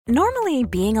Normally,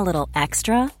 being a little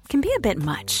extra can be a bit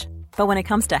much, but when it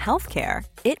comes to healthcare,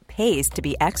 it pays to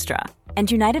be extra. And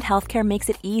United Healthcare makes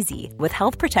it easy with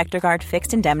Health Protector Guard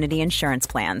fixed indemnity insurance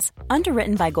plans.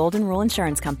 Underwritten by Golden Rule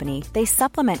Insurance Company, they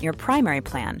supplement your primary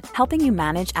plan, helping you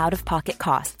manage out-of-pocket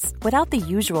costs without the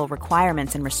usual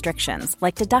requirements and restrictions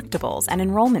like deductibles and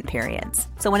enrollment periods.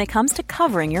 So when it comes to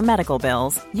covering your medical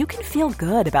bills, you can feel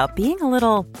good about being a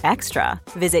little extra.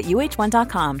 Visit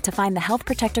uh1.com to find the Health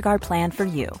Protector Guard plan for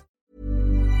you.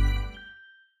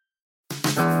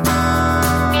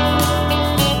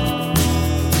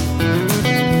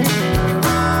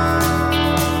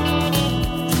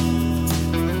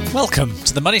 Welcome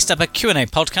to the Money Stepper Q&A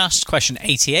podcast, question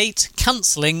 88,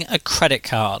 cancelling a credit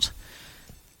card.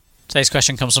 Today's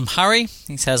question comes from Harry.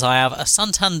 He says, I have a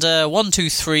Santander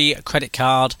 123 credit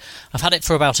card. I've had it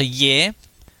for about a year,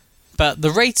 but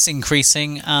the rate's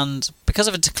increasing, and because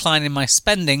of a decline in my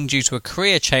spending due to a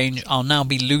career change, I'll now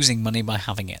be losing money by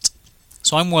having it.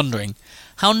 So I'm wondering,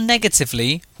 how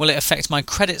negatively will it affect my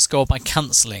credit score by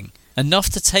cancelling? Enough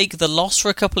to take the loss for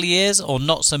a couple of years, or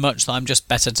not so much that I'm just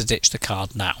better to ditch the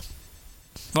card now?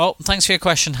 Well, thanks for your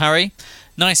question, Harry.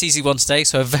 Nice easy one today,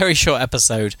 so a very short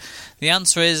episode. The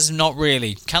answer is not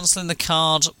really. Cancelling the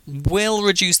card will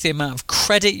reduce the amount of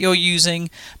credit you're using,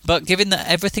 but given that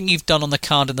everything you've done on the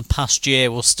card in the past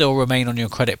year will still remain on your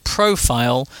credit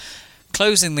profile,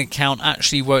 closing the account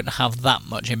actually won't have that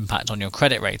much impact on your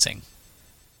credit rating.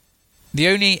 The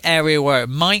only area where it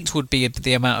might would be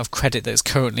the amount of credit that's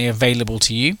currently available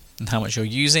to you and how much you're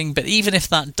using, but even if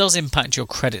that does impact your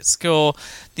credit score,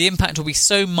 the impact will be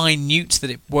so minute that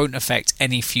it won't affect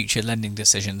any future lending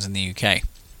decisions in the UK.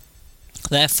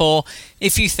 Therefore,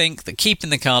 if you think that keeping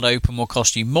the card open will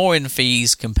cost you more in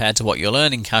fees compared to what you'll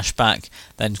earn in cash back,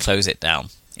 then close it down.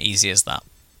 Easy as that.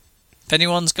 If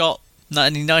anyone's got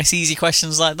any nice easy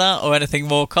questions like that or anything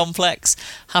more complex,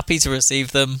 happy to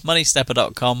receive them.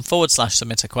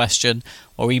 moneystepper.com/submit a question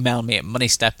or email me at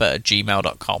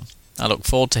moneystepper@gmail.com. I look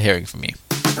forward to hearing from you.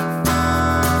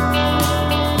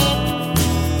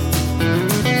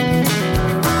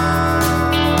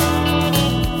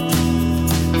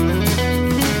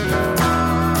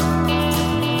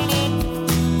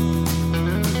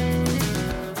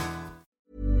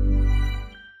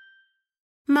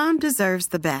 Mom deserves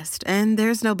the best, and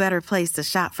there's no better place to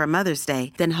shop for Mother's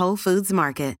Day than Whole Foods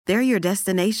Market. They're your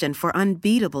destination for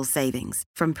unbeatable savings,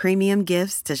 from premium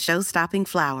gifts to show-stopping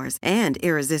flowers and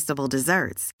irresistible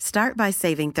desserts. Start by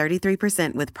saving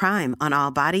 33% with Prime on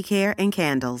all body care and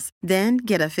candles. Then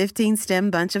get a 15-stem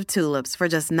bunch of tulips for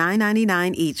just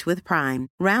 $9.99 each with Prime.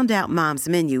 Round out Mom's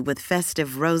menu with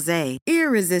festive rosé,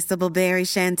 irresistible berry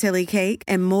chantilly cake,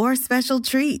 and more special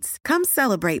treats. Come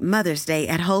celebrate Mother's Day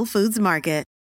at Whole Foods Market.